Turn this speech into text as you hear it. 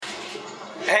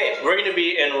Hey, we're going to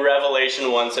be in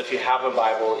Revelation 1, so if you have a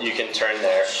Bible, you can turn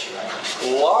there.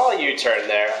 While you turn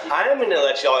there, I'm going to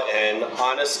let y'all in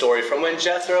on a story from when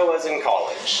Jethro was in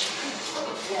college.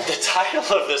 The title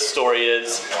of this story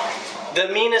is The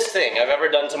Meanest Thing I've Ever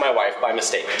Done to My Wife by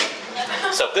Mistake.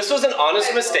 So this was an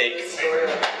honest mistake.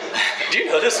 Do you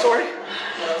know this story?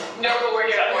 No, but we're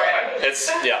here for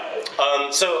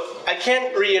it. So I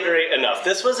can't reiterate enough.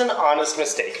 This was an honest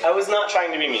mistake. I was not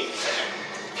trying to be mean.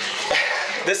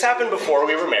 This happened before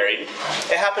we were married.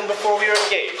 It happened before we were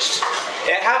engaged.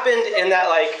 It happened in that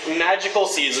magical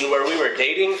season where we were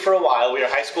dating for a while. We were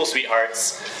high school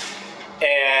sweethearts.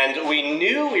 And we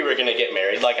knew we were going to get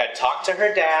married. I talked to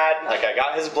her dad, I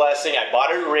got his blessing, I bought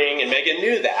her a ring, and Megan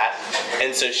knew that.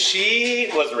 And so she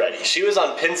was ready. She was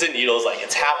on pins and needles,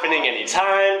 it's happening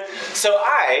anytime. So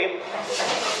I,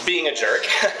 being a jerk,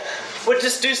 would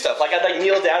just do stuff. I'd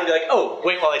kneel down and be like, oh,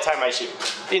 wait while I tie my shoe.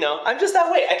 I'm just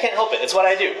that way. I can't help it. It's what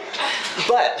I do.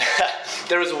 But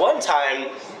there was one time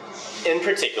in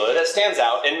particular that stands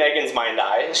out in Megan's mind's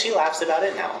eye, and she laughs about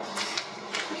it now.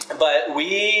 But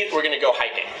we were going to go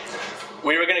hiking.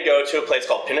 We were going to go to a place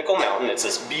called Pinnacle Mountain. It's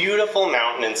this beautiful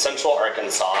mountain in central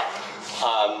Arkansas.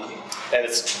 And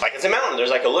it's a mountain.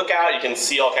 There's a lookout. You can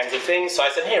see all kinds of things. So I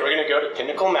said, hey, we're going to go to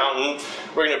Pinnacle Mountain.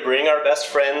 We're going to bring our best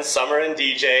friends, Summer and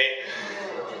DJ.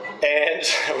 And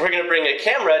we're going to bring a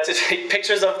camera to take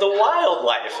pictures of the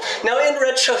wildlife. Now, in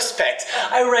retrospect,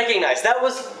 I recognize that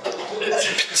was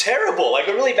terrible, a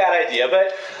really bad idea.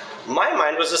 But my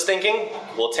mind was just thinking,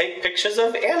 we'll take pictures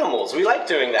of animals. We like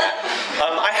doing that.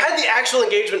 I had the actual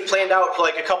engagement planned out for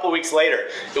a couple weeks later.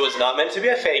 It was not meant to be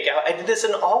a fake out. I did this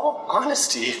in all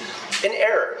honesty, in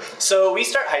error. So we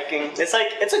start hiking. It's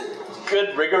a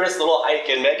good, rigorous little hike.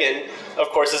 And Megan, of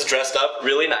course, is dressed up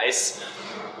really nice.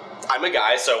 I'm a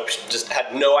guy, so just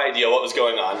had no idea what was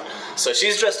going on. So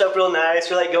she's dressed up real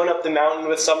nice. We're going up the mountain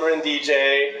with Summer and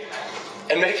DJ.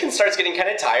 And Megan starts getting kind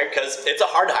of tired because it's a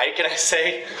hard hike, and I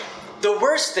say, the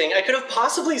worst thing I could have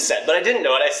possibly said, but I didn't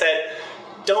know it. I said,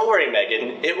 don't worry,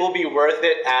 Megan, it will be worth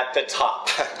it at the top.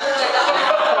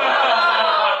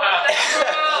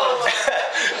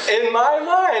 In my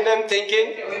mind, I'm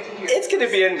thinking, it's going to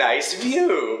be a nice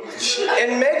view.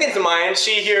 In Megan's mind,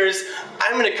 she hears,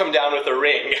 I'm going to come down with a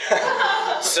ring.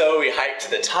 So we hike to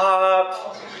the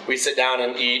top, we sit down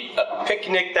and eat a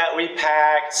picnic that we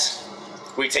packed.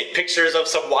 We take pictures of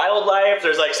some wildlife.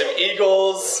 There's some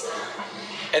eagles.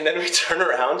 And then we turn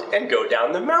around and go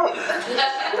down the mountain.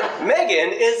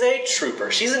 Megan is a trooper.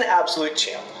 She's an absolute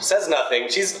champ. Says nothing.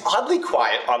 She's oddly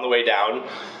quiet on the way down.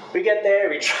 We get there,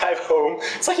 we drive home.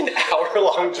 It's an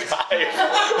hour-long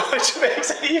drive, which makes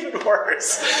it even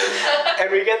worse. And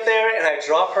we get there, and I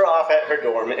drop her off at her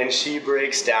dorm, and she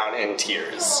breaks down in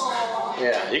tears. Aww.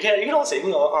 Yeah, you can all say,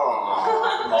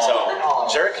 aww. So,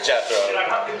 jerk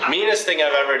Jethro. Meanest thing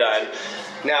I've ever done.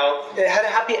 Now, it had a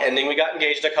happy ending. We got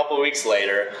engaged a couple of weeks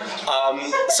later.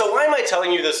 So why am I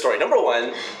telling you this story? Number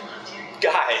one,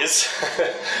 guys,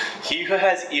 he who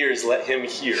has ears, let him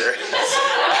hear.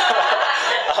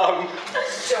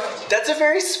 That's a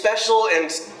very special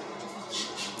and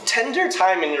tender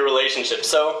time in your relationship,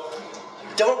 so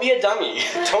don't be a dummy.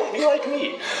 Don't be like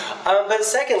me. But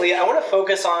secondly, I want to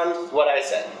focus on what I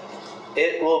said.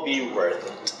 It will be worth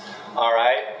it. All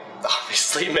right?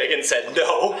 Obviously, Megan said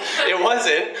no, it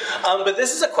wasn't. But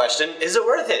this is a question, is it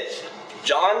worth it?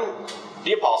 John,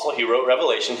 the apostle, he wrote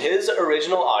Revelation. His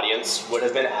original audience would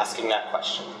have been asking that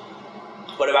question.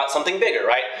 What about something bigger,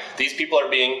 right? These people are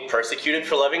being persecuted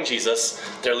for loving Jesus.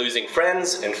 They're losing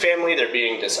friends and family. They're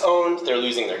being disowned. They're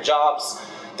losing their jobs.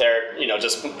 They're,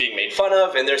 just being made fun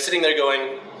of. And they're sitting there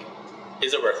going,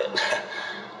 is it worth it?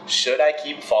 Should I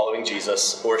keep following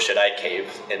Jesus, or should I cave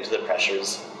into the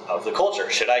pressures of the culture?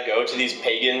 Should I go to these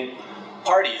pagan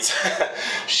parties?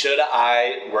 Should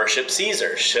I worship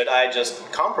Caesar? Should I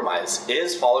just compromise?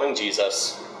 Is following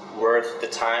Jesus worth the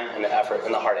time and the effort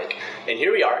and the heartache? And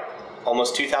here we are,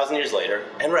 almost 2,000 years later,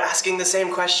 and we're asking the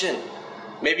same question.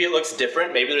 Maybe it looks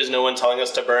different. Maybe there's no one telling us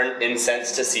to burn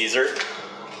incense to Caesar.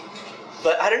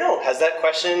 But I don't know. Has that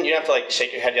question, you don't have to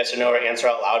shake your head yes or no or answer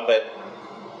out loud, but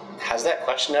has that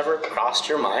question ever crossed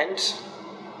your mind?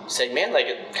 Say, man,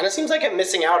 it kind of seems like I'm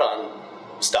missing out on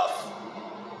stuff.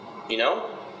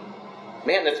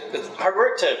 Man, it's hard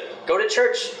work to go to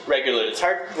church regularly. It's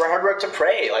hard work to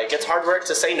pray. It's hard work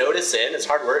to say no to sin. It's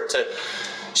hard work to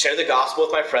share the gospel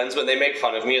with my friends when they make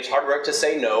fun of me. It's hard work to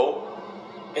say no.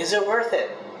 Is it worth it?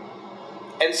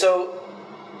 And so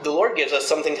the Lord gives us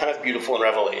something kind of beautiful in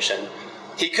Revelation.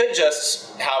 He could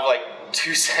just have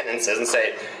 2 sentences and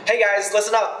say, hey guys,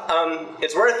 listen up.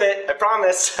 It's worth it, I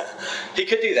promise. He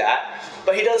could do that,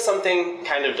 but he does something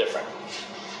kind of different.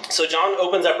 So John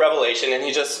opens up Revelation and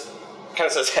he just kind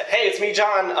of says, hey, it's me,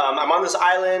 John. I'm on this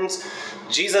island.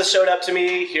 Jesus showed up to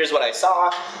me. Here's what I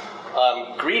saw.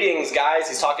 Greetings, guys.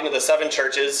 He's talking to the 7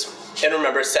 churches. And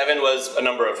remember, 7 was a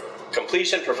number of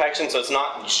completion, perfection. So it's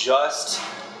not just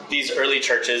these early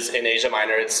churches in Asia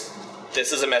Minor.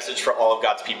 This is a message for all of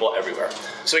God's people everywhere.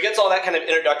 So he gets all that kind of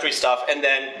introductory stuff. And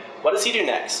then what does he do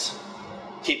next?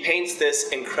 He paints this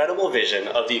incredible vision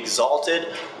of the exalted,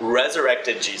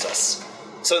 resurrected Jesus.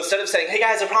 So instead of saying, hey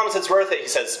guys, I promise it's worth it, he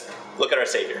says, look at our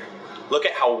Savior. Look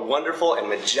at how wonderful and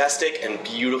majestic and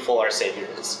beautiful our Savior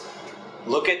is.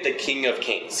 Look at the King of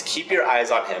Kings. Keep your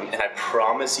eyes on him, and I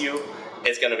promise you,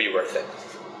 it's going to be worth it.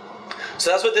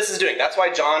 So that's what this is doing. That's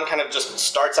why John kind of just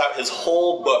starts out his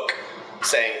whole book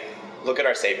saying, look at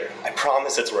our Savior. I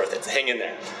promise it's worth it. Hang in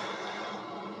there.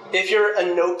 If you're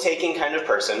a note-taking kind of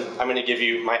person, I'm going to give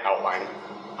you my outline.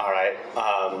 All right.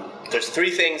 There's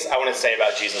 3 things I want to say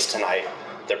about Jesus tonight.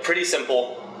 They're pretty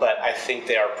simple, but I think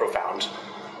they are profound.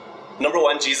 Number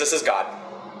 1, Jesus is God.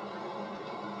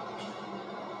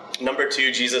 Number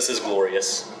 2, Jesus is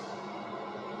glorious.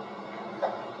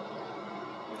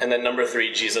 And then number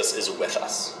 3, Jesus is with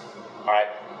us. All right,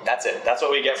 that's it. That's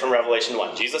what we get from Revelation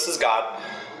 1. Jesus is God.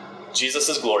 Jesus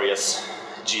is glorious.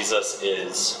 Jesus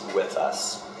is with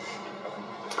us.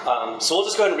 So we'll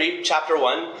just go ahead and read chapter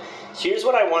 1. Here's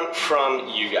what I want from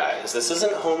you guys. This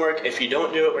isn't homework. If you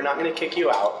don't do it, we're not going to kick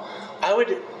you out. I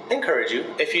would encourage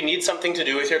you, if you need something to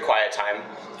do with your quiet time,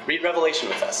 read Revelation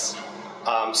with us.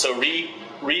 So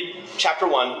read chapter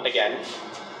 1 again.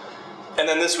 And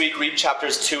then this week, read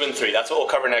chapters 2 and 3. That's what we'll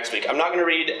cover next week. I'm not going to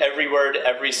read every word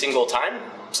every single time,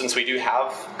 since we do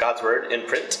have God's word in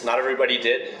print. Not everybody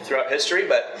did throughout history,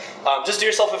 but just do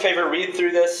yourself a favor, read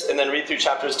through this, and then read through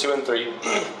chapters 2 and 3.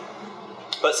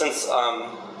 But since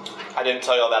I didn't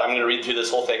tell you all that, I'm going to read through this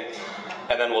whole thing,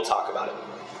 and then we'll talk about it.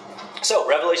 So,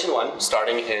 Revelation 1,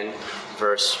 starting in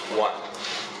verse 1.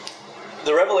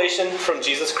 The revelation from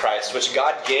Jesus Christ, which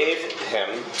God gave him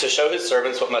to show his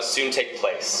servants what must soon take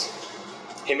place.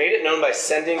 He made it known by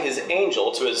sending his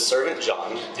angel to his servant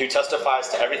John, who testifies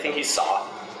to everything he saw,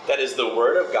 that is the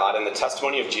word of God and the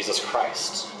testimony of Jesus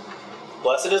Christ.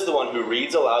 Blessed is the one who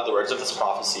reads aloud the words of this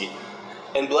prophecy,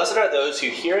 and blessed are those who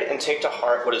hear it and take to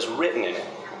heart what is written in it,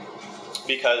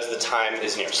 because the time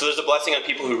is near. So there's a blessing on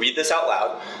people who read this out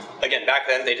loud. Again, back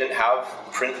then they didn't have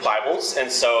print Bibles,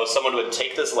 and so someone would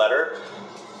take this letter,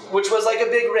 which was like a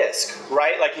big risk,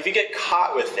 right? Like if you get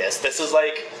caught with this is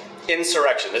like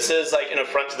insurrection. This is like an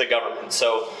affront to the government.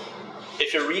 So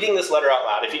if you're reading this letter out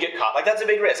loud, if you get caught, like that's a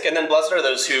big risk. And then blessed are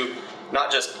those who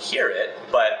not just hear it,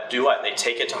 but do what? They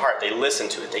take it to heart. They listen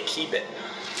to it. They keep it.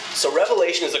 So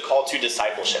Revelation is a call to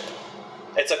discipleship.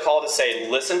 It's a call to say,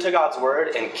 listen to God's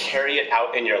word and carry it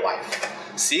out in your life.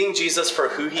 Seeing Jesus for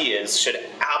who he is should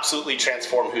absolutely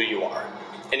transform who you are.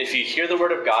 And if you hear the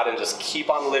word of God and just keep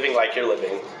on living like you're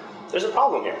living, there's a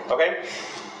problem here, okay?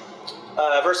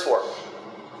 Verse 4.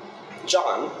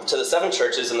 John, to the 7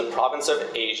 churches in the province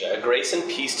of Asia, grace and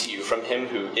peace to you from him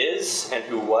who is, and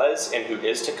who was, and who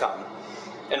is to come.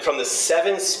 And from the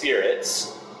 7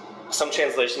 spirits, some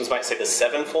translations might say the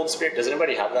 7-fold spirit. Does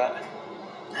anybody have that?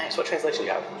 Nice. What translation do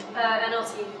you have?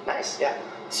 NLT. Nice, yeah.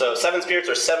 So 7 spirits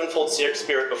or 7-fold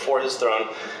spirit before his throne.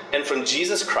 And from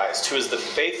Jesus Christ, who is the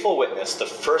faithful witness, the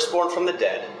firstborn from the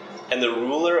dead, and the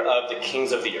ruler of the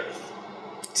kings of the earth.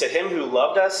 To him who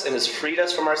loved us and has freed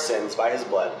us from our sins by his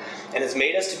blood, and has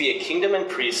made us to be a kingdom and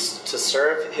priests to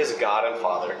serve his God and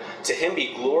Father, to him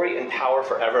be glory and power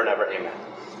forever and ever. Amen.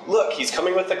 Look, he's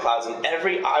coming with the clouds, and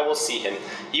every eye will see him,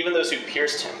 even those who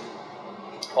pierced him.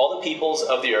 All the peoples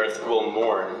of the earth will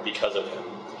mourn because of him.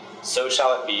 So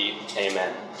shall it be.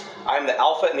 Amen. I am the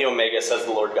Alpha and the Omega, says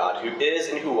the Lord God, who is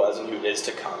and who was and who is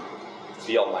to come,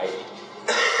 the Almighty.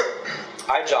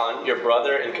 I, John, your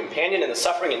brother and companion in the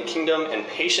suffering and kingdom and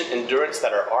patient endurance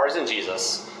that are ours in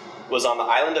Jesus, was on the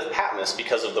island of Patmos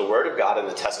because of the word of God and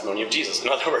the testimony of Jesus. In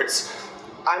other words,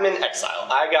 I'm in exile.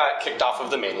 I got kicked off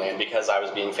of the mainland because I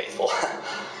was being faithful.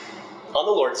 On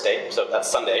the Lord's Day, so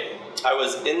that's Sunday, I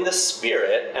was in the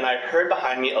Spirit, and I heard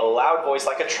behind me a loud voice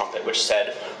like a trumpet, which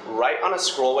said, write on a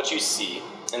scroll what you see,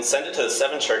 and send it to the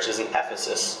 7 churches in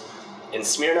Ephesus, in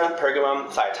Smyrna, Pergamum,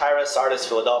 Thyatira, Sardis,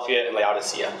 Philadelphia, and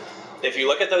Laodicea. If you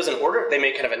look at those in order, they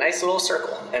make kind of a nice little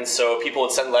circle. And so people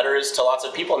would send letters to lots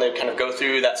of people, and they'd kind of go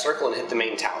through that circle and hit the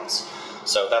main towns.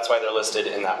 So that's why they're listed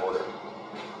in that order.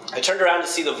 I turned around to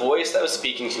see the voice that was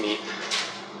speaking to me,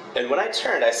 and when I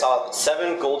turned, I saw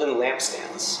 7 golden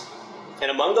lampstands.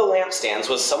 And among the lampstands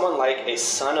was someone like a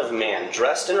son of man,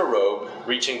 dressed in a robe,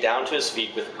 reaching down to his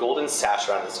feet with a golden sash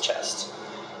around his chest.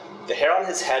 The hair on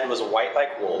his head was white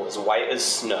like wool, as white as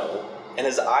snow, and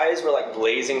his eyes were like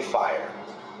blazing fire.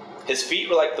 His feet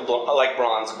were like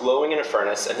bronze glowing in a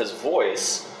furnace, and his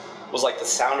voice was like the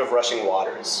sound of rushing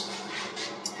waters.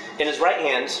 In his right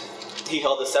hand he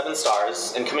held the 7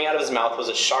 stars, and coming out of his mouth was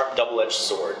a sharp double-edged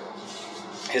sword.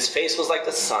 His face was like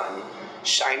the sun,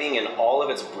 shining in all of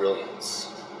its brilliance.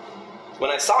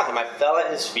 When I saw him, I fell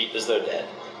at his feet as though dead.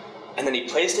 And then he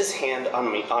placed his hand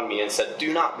on me and said,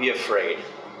 "Do not be afraid.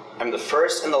 I am the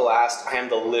first and the last. I am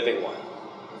the living one.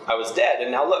 I was dead,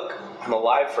 and now look, I'm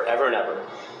alive forever and ever,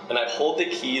 and I hold the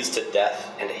keys to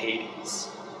death and Hades.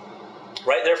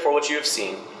 Write therefore what you have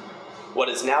seen, what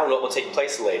is now and what will take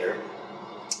place later.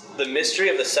 The mystery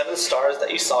of the 7 stars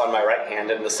that you saw in my right hand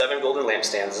and the 7 golden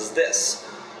lampstands is this.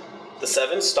 The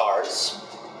 7 stars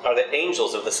are the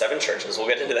angels of the 7 churches. We'll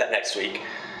get into that next week.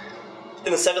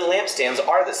 And the 7 lampstands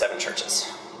are the 7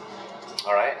 churches.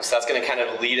 All right, so that's going to kind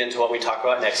of lead into what we talk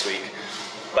about next week.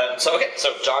 So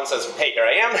John says, "Hey, here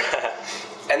I am."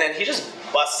 And then he just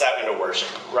busts out into worship,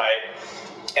 right?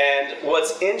 And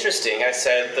what's interesting, I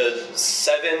said the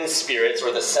 7 spirits,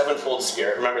 or the 7-fold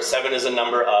spirit. Remember, 7 is a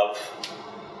number of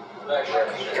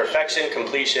perfection,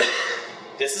 completion.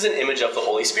 This is an image of the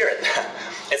Holy Spirit.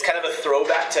 It's kind of a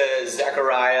throwback to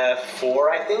Zechariah 4,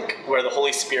 I think, where the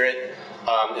Holy Spirit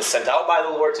is sent out by the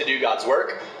Lord to do God's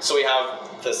work. So we have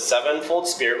the 7-fold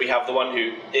spirit. We have the one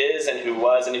who is and who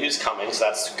was and who's coming. So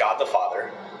that's God the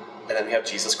Father. And then we have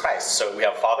Jesus Christ. So we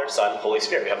have Father, Son, Holy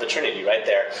Spirit. We have the Trinity right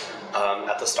there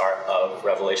at the start of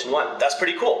Revelation 1. That's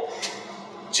pretty cool.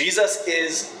 Jesus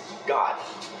is God.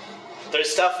 There's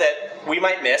stuff that we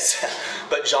might miss,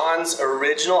 but John's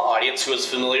original audience, who was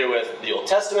familiar with the Old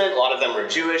Testament, a lot of them were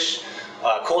Jewish,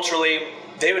 culturally,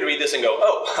 they would read this and go,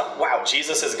 "Oh, wow,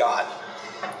 Jesus is God,"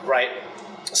 right?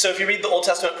 So if you read the Old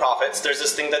Testament prophets, there's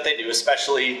this thing that they do,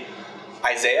 especially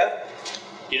Isaiah.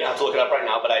 You don't have to look it up right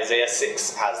now, but Isaiah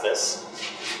 6 has this.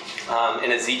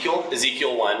 In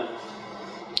Ezekiel 1,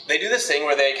 they do this thing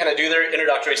where they kind of do their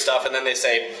introductory stuff, and then they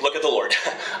say, "Look at the Lord.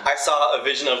 I saw a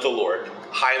vision of the Lord,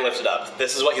 high and lifted up.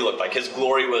 This is what he looked like. His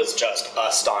glory was just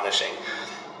astonishing."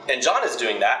 And John is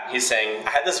doing that. He's saying, "I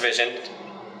had this vision,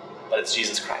 but it's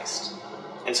Jesus Christ."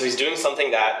 And so he's doing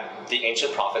something that the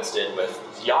ancient prophets did with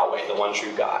Yahweh, the one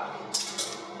true God.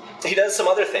 He does some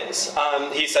other things.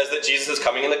 He says that Jesus is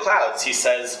coming in the clouds. He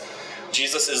says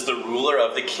Jesus is the ruler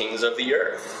of the kings of the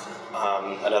earth.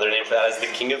 Another name for that is the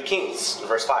King of Kings, in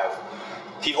verse 5.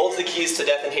 He holds the keys to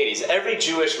death and Hades. Every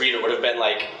Jewish reader would have been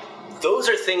like, those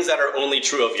are things that are only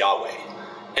true of Yahweh.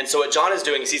 And so what John is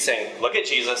doing is he's saying, look at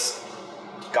Jesus.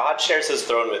 God shares his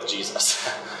throne with Jesus.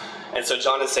 And so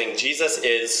John is saying Jesus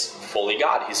is fully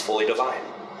God. He's fully divine.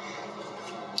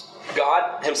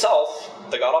 God himself,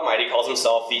 the God Almighty, calls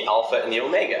himself the Alpha and the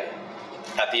Omega.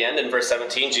 At the end, in verse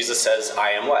 17, Jesus says,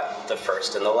 "I am what? The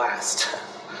first and the last."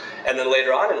 And then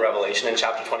later on in Revelation, in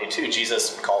chapter 22,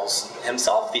 Jesus calls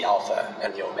himself the Alpha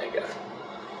and the Omega.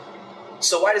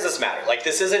 So why does this matter? Like,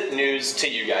 this isn't news to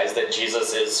you guys that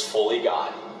Jesus is fully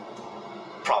God.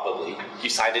 Probably. You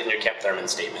signed it in your Camp Thurman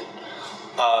statement.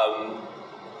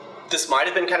 This might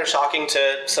have been kind of shocking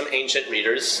to some ancient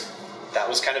readers. That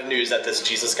was kind of news that this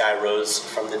Jesus guy rose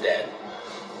from the dead.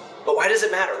 But why does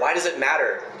it matter? Why does it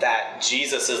matter that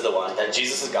Jesus is the one, that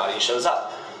Jesus is God, and he shows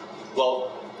up?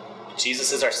 Well,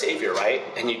 Jesus is our Savior, right?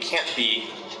 And you can't be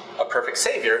a perfect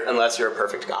Savior unless you're a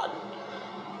perfect God,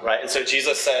 right? And so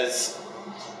Jesus says,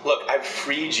 look, I've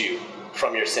freed you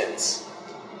from your sins.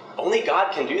 Only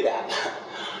God can do that,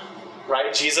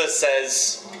 right? Jesus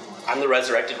says, I'm the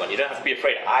resurrected one. You don't have to be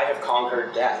afraid. I have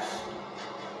conquered death.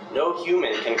 No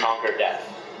human can conquer death.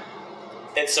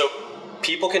 And so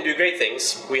people can do great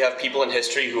things. We have people in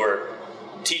history who are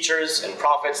teachers and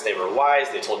prophets. They were wise.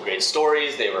 They told great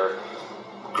stories. They were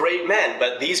great men.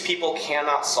 But these people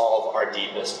cannot solve our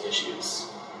deepest issues,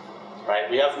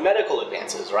 right? We have medical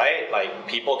advances, right? Like,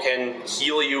 people can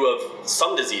heal you of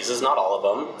some diseases, not all of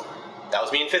them. That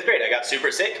was me in 5th grade. I got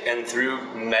super sick, and through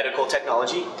medical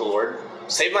technology, the Lord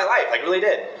saved my life. Like, really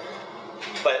did.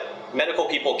 But medical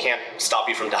people can't stop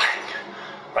you from dying,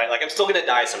 right? Like, I'm still going to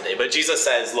die someday. But Jesus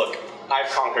says, look, I've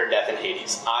conquered death and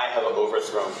Hades. I have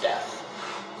overthrown death,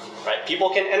 right? People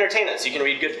can entertain us. You can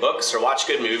read good books or watch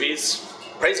good movies.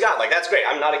 Praise God. Like, that's great.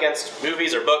 I'm not against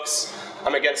movies or books.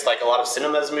 I'm against, like, a lot of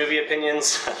cinema's movie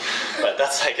opinions. But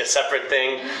that's, like, a separate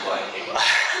thing.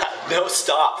 No,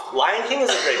 stop. Lion King is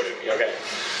a great movie, okay?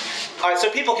 All right, so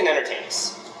people can entertain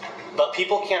us. But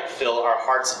people can't fill our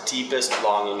heart's deepest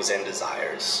longings and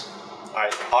desires. All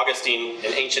right, Augustine,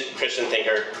 an ancient Christian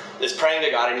thinker, is praying to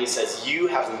God, and he says, you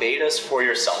have made us for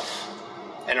yourself,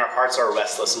 and our hearts are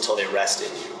restless until they rest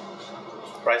in you.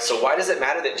 Right? So why does it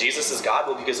matter that Jesus is God?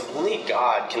 Well, because only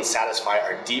God can satisfy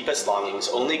our deepest longings.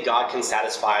 Only God can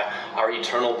satisfy our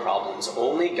eternal problems.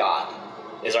 Only God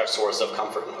is our source of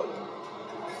comfort and hope.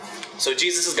 So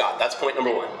Jesus is God. That's point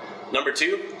number one. Number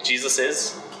two, Jesus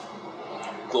is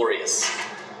glorious.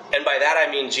 And by that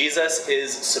I mean Jesus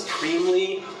is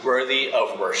supremely worthy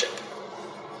of worship.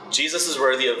 Jesus is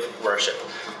worthy of worship.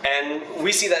 And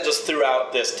we see that just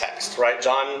throughout this text, right?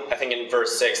 John, I think in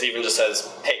verse 6, even just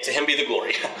says, hey, to him be the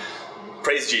glory.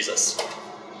 Praise Jesus.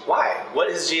 Why?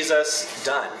 What has Jesus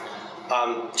done?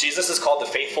 Jesus is called the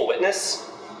faithful witness.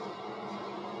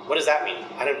 What does that mean?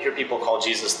 I don't hear people call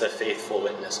Jesus the faithful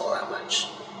witness all that much.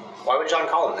 Why would John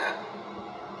call him that?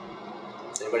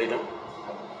 Anybody know?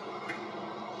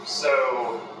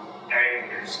 So, I mean,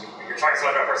 you're talking so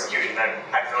much about persecution that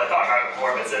I haven't really thought about it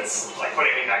before, but since, like,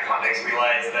 putting it in that context,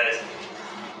 realize that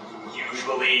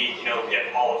usually,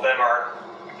 if all of them are,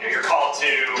 you're called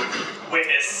to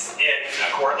witness in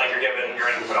a court, like you're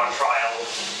put on trial,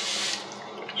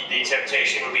 the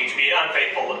temptation would be to be an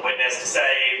unfaithful witness, to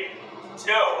say,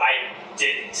 no, I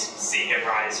didn't see him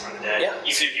rise from the dead. Yeah.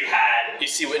 Even if you had. You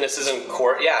see witnesses in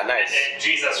court? Yeah, nice. And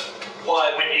Jesus,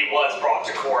 when he was brought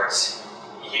to court,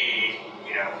 he,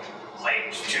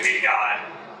 claimed to be God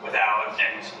without,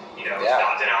 and,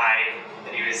 not deny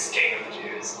that he was king of the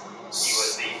Jews. He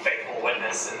was the faithful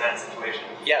witness in that situation.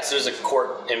 Yeah, so there's a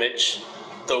court image.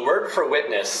 The word for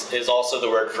witness is also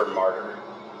the word for martyr.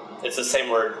 It's the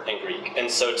same word in Greek. And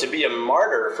so to be a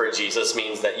martyr for Jesus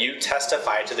means that you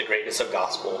testify to the greatness of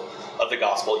the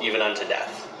gospel, even unto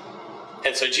death.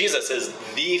 And so Jesus is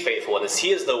the faithful witness. He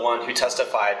is the one who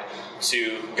testified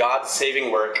to God's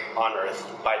saving work on earth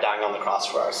by dying on the cross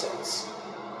for our sins.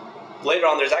 Later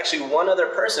on, there's actually one other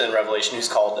person in Revelation who's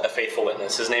called a faithful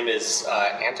witness. His name is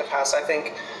Antipas, I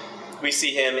think. We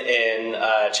see him in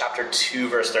chapter 2,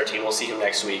 verse 13. We'll see him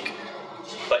next week.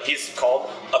 But he's called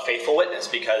a faithful witness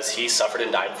because he suffered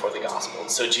and died for the gospel.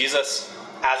 So Jesus,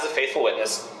 as a faithful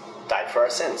witness, died for our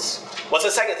sins. What's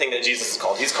the second thing that Jesus is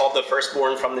called? He's called the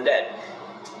firstborn from the dead.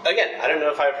 Again, I don't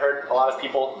know if I've heard a lot of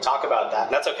people talk about that,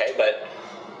 and that's okay, but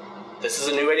this is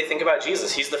a new way to think about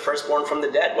Jesus. He's the firstborn from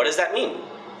the dead. What does that mean?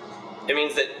 It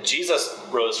means that Jesus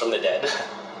rose from the dead,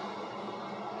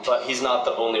 but he's not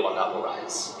the only one that will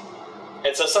rise.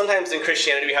 And so sometimes in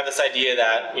Christianity we have this idea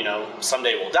that,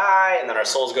 someday we'll die, and then our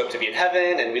souls go up to be in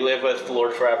heaven, and we live with the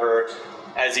Lord forever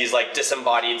as these like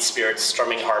disembodied spirits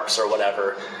strumming harps or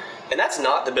whatever. And that's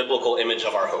not the biblical image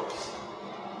of our hope.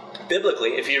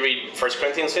 Biblically, if you read 1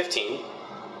 Corinthians 15,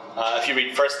 if you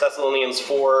read 1 Thessalonians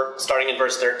 4, starting in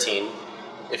verse 13,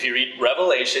 if you read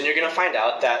Revelation, you're going to find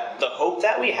out that the hope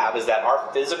that we have is that our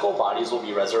physical bodies will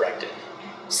be resurrected.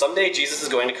 Someday Jesus is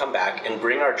going to come back and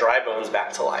bring our dry bones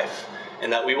back to life,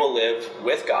 and that we will live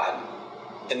with God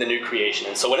in the new creation.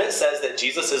 And so when it says that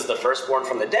Jesus is the firstborn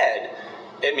from the dead,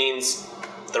 it means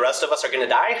the rest of us are going to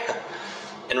die,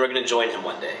 and we're going to join him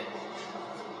one day.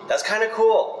 That's kind of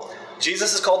cool.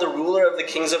 Jesus is called the ruler of the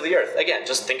kings of the earth. Again,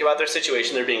 just think about their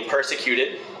situation. They're being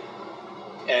persecuted.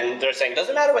 And they're saying,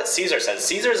 doesn't matter what Caesar says.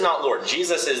 Caesar is not Lord.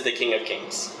 Jesus is the King of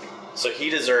Kings. So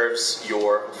he deserves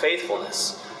your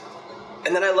faithfulness.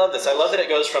 And then I love this. I love that it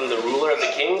goes from the ruler of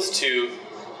the kings to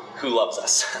who loves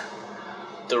us.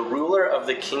 The ruler of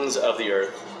the kings of the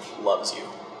earth loves you.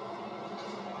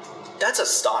 That's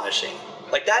astonishing.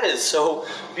 Like, that is so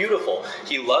beautiful.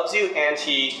 He loves you and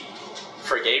he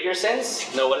forgave your sins?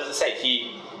 No, what does it say?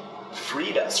 He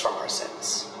freed us from our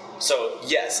sins. So,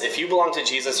 yes, if you belong to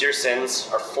Jesus, your sins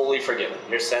are fully forgiven.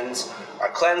 Your sins are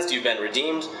cleansed, you've been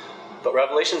redeemed. But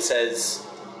Revelation says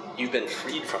you've been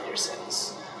freed from your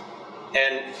sins.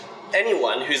 And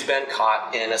anyone who's been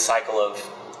caught in a cycle of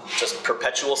just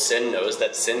perpetual sin knows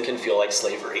that sin can feel like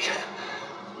slavery.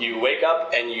 You wake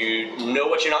up and you know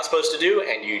what you're not supposed to do,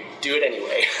 and you do it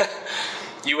anyway.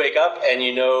 You wake up and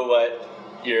you know what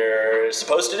you're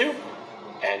supposed to do,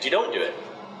 and you don't do it.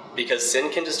 Because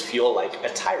sin can just feel like a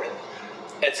tyrant.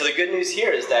 And so the good news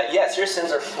here is that, yes, your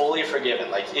sins are fully forgiven.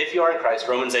 Like, if you are in Christ,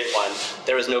 Romans 8:1,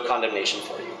 there is no condemnation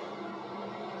for you.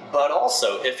 But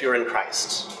also, if you're in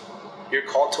Christ, you're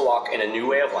called to walk in a new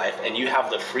way of life, and you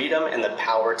have the freedom and the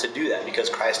power to do that because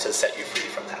Christ has set you free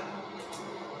from that.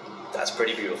 That's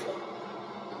pretty beautiful.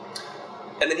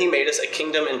 And then he made us a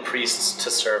kingdom and priests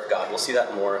to serve God. We'll see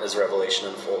that more as Revelation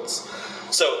unfolds.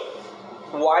 So,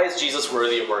 why is Jesus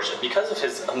worthy of worship? Because of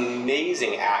his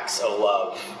amazing acts of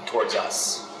love towards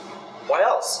us. Why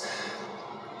else?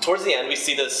 Towards the end, we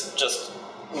see this just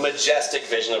majestic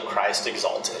vision of Christ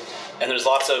exalted. And there's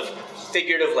lots of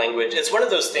figurative language. It's one of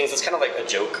those things that's kind of like a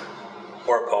joke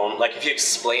or a poem. Like, if you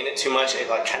explain it too much, it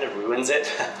like kind of ruins it.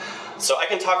 So I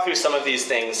can talk through some of these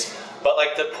things. But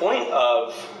like the point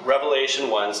of Revelation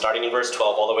 1, starting in verse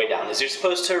 12 all the way down, is you're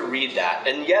supposed to read that.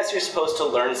 And yes, you're supposed to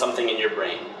learn something in your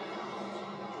brain.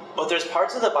 But there's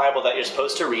parts of the Bible that you're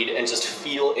supposed to read and just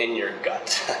feel in your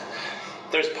gut.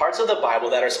 There's parts of the Bible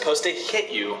that are supposed to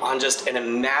hit you on just an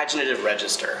imaginative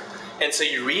register. And so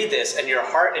you read this and your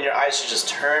heart and your eyes should just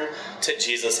turn to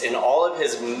Jesus in all of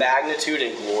his magnitude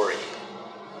and glory.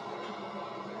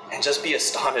 And just be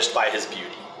astonished by his beauty.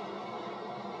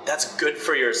 That's good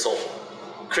for your soul.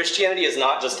 Christianity is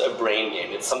not just a brain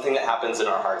game. It's something that happens in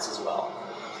our hearts as well.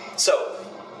 So,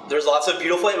 there's lots of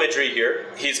beautiful imagery here.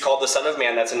 He's called the Son of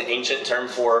Man. That's an ancient term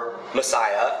for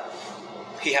Messiah.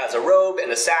 He has a robe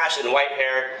and a sash and white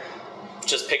hair.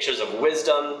 Just pictures of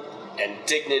wisdom and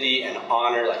dignity and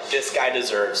honor. Like, this guy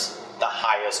deserves the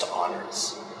highest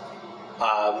honors.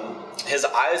 His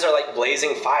eyes are like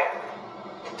blazing fire.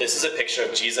 This is a picture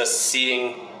of Jesus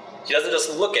seeing. He doesn't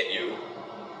just look at you.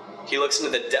 He looks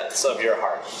into the depths of your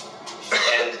heart.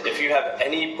 And if you have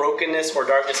any brokenness or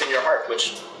darkness in your heart,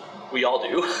 which we all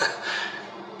do,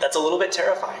 that's a little bit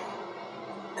terrifying.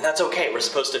 And that's okay. We're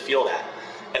supposed to feel that.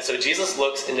 And so Jesus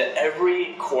looks into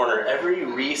every corner, every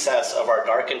recess of our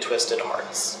dark and twisted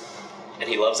hearts. And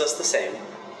he loves us the same.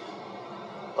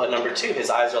 But number two, his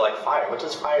eyes are like fire. What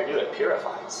does fire do? It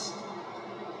purifies.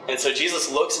 And so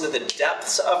Jesus looks into the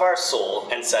depths of our soul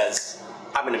and says,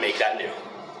 I'm going to make that new.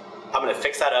 I'm going to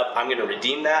fix that up. I'm going to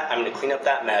redeem that. I'm going to clean up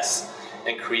that mess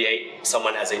and create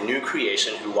someone as a new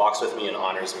creation who walks with me and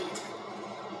honors me.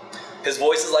 His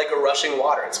voice is like a rushing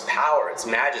water. It's power. It's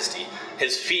majesty.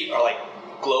 His feet are like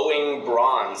glowing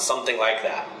bronze, something like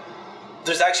that.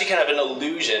 There's actually kind of an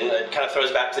illusion that kind of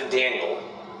throws back to Daniel,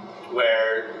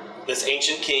 where this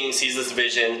ancient king sees this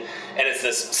vision, and it's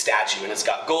this statue, and it's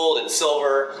got gold and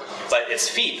silver, but its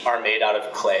feet are made out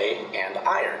of clay and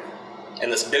iron.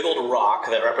 And this big old rock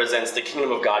that represents the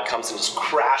kingdom of God comes and just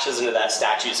crashes into that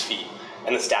statue's feet,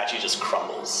 and the statue just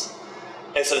crumbles.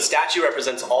 And so the statue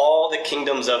represents all the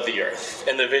kingdoms of the earth,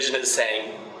 and the vision is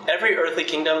saying, every earthly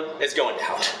kingdom is going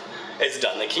down. It's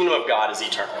done. The kingdom of God is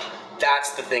eternal.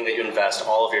 That's the thing that you invest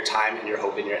all of your time and your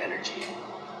hope and your energy in.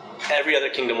 Every other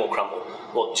kingdom will crumble.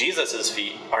 Well, Jesus'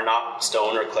 feet are not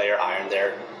stone or clay or iron.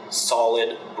 They're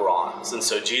solid bronze. And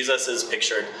so Jesus is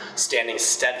pictured standing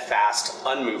steadfast,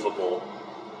 unmovable.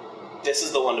 This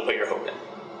is the one to put your hope in.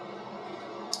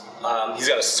 He's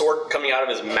got a sword coming out of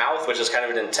his mouth, which is kind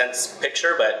of an intense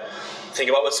picture, but think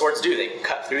about what swords do. They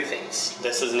cut through things.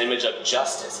 This is an image of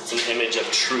justice. It's an image of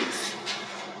truth.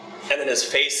 And then his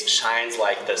face shines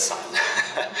like the sun.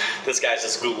 This guy's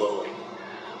just glowing,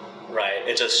 right?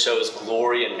 It just shows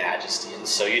glory and majesty. And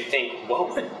so you think, what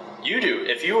would you do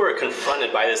if you were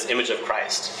confronted by this image of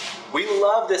Christ? We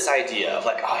love this idea of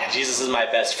like, oh yeah, Jesus is my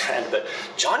best friend, but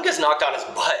John gets knocked on his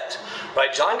butt,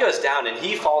 right? John goes down and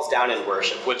he falls down in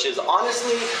worship, which is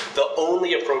honestly the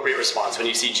only appropriate response when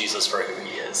you see Jesus for who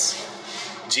he is.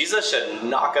 Jesus should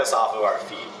knock us off of our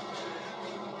feet,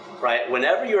 right?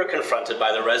 Whenever you are confronted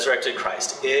by the resurrected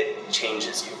Christ, it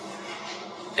changes you.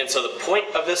 And so the point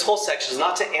of this whole section is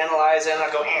not to analyze and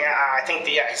not go, I think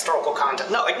the historical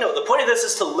context. No, the point of this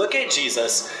is to look at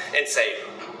Jesus and say,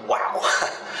 wow,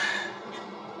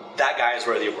 that guy is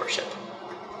worthy of worship.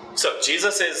 So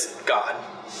Jesus is God.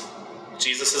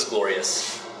 Jesus is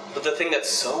glorious. But the thing that's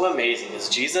so amazing is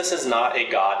Jesus is not a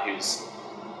God who's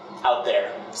out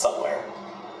there somewhere,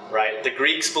 right? The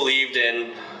Greeks believed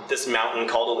in this mountain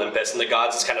called Olympus, and the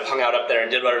gods just kind of hung out up there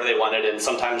and did whatever they wanted, and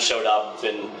sometimes showed up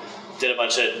and did a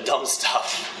bunch of dumb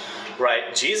stuff,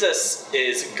 right? Jesus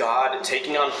is God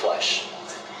taking on flesh.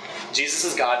 Jesus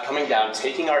is God coming down,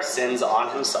 taking our sins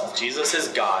on himself. Jesus is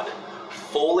God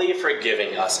fully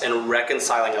forgiving us and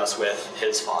reconciling us with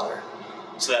his Father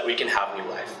so that we can have new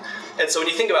life. And so when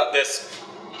you think about this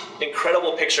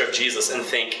incredible picture of Jesus and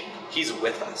think, he's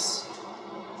with us,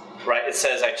 right? It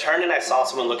says, I turned and I saw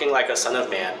someone looking like a son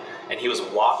of man, and he was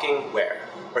walking where?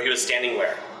 Or he was standing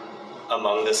where?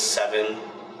 Among the 7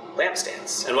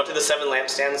 lampstands. And what do the 7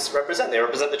 lampstands represent? They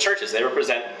represent the churches. They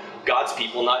represent God's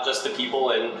people, not just the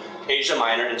people in Asia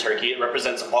Minor and Turkey. It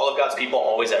represents all of God's people,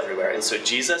 always, everywhere. And so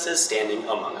Jesus is standing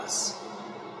among us.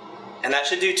 And that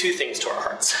should do 2 things to our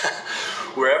hearts.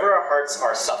 Wherever our hearts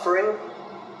are suffering,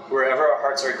 wherever our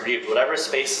hearts are grieved, whatever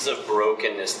spaces of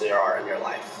brokenness there are in your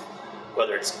life,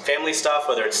 whether it's family stuff,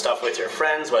 whether it's stuff with your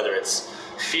friends, whether it's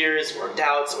fears or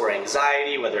doubts or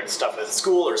anxiety, whether it's stuff with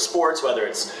school or sports, whether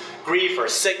it's grief or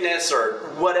sickness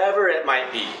or whatever it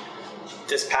might be,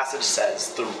 this passage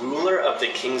says, the ruler of the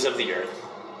kings of the earth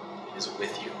is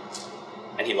with you,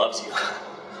 and he loves you.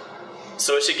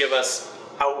 So it should give us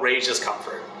outrageous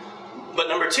comfort. But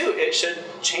number 2, it should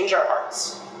change our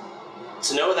hearts.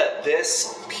 to know that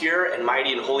this pure and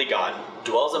mighty and holy God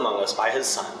dwells among us by his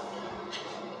Son,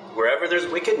 wherever there's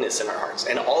wickedness in our hearts,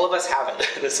 and all of us have it.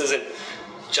 This isn't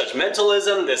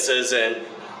judgmentalism. This isn't,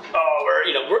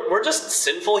 we're just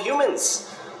sinful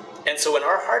humans. And so when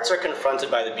our hearts are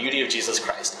confronted by the beauty of Jesus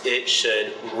Christ, it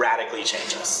should radically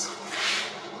change us.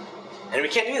 And we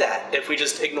can't do that if we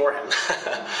just ignore him,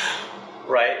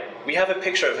 right? We have a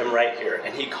picture of him right here,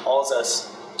 and he calls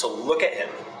us to look at him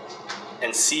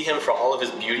and see him for all of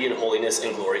his beauty and holiness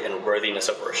and glory and worthiness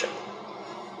of worship.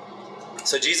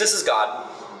 So Jesus is God.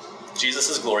 Jesus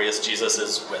is glorious. Jesus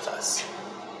is with us.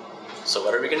 So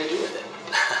what are we going to do with it?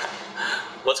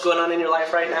 What's going on in your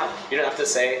life right now? You don't have to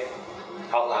say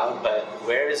out loud, but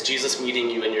where is Jesus meeting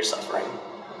you in your suffering?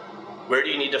 Where do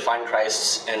you need to find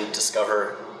Christ and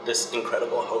discover this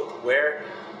incredible hope? Where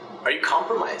are you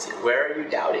compromising? Where are you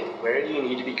doubting? Where do you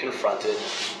need to be confronted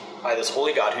by this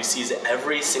holy God who sees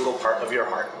every single part of your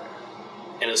heart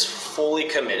and is fully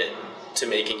committed to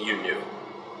making you new?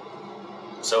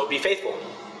 So be faithful.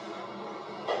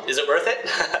 Is it worth it?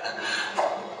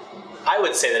 I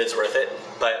would say that it's worth it,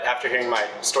 but after hearing my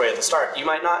story at the start, you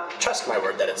might not trust my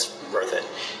word that it's worth it.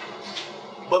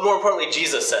 But more importantly,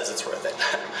 Jesus says it's worth it.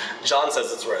 John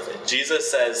says it's worth it. Jesus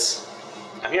says,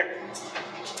 I'm here.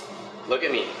 Look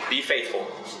at me. Be faithful.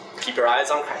 Keep your eyes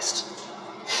on Christ.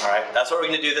 All right? That's what we're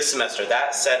going to do this semester.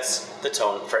 That sets the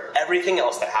tone for everything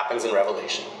else that happens in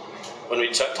Revelation. When we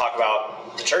talk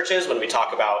about the churches, when we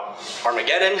talk about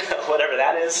Armageddon, whatever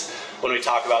that is, when we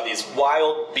talk about these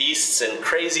wild beasts and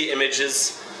crazy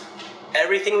images,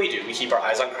 everything we do, we keep our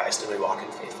eyes on Christ and we walk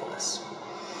in faithfulness.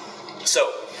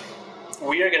 So,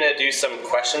 we are going to do some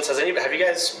questions. Have you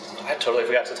guys, I totally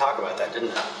forgot to talk about that,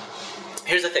 didn't I?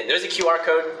 Here's the thing, there's a QR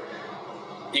code.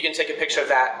 You can take a picture of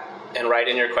that and write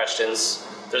in your questions.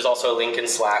 There's also a link in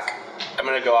Slack. I'm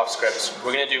going to go off script.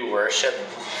 We're going to do worship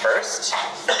first,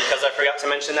 because I forgot to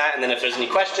mention that, and then if there's any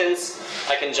questions,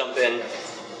 I can jump in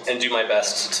and do my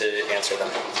best to answer them.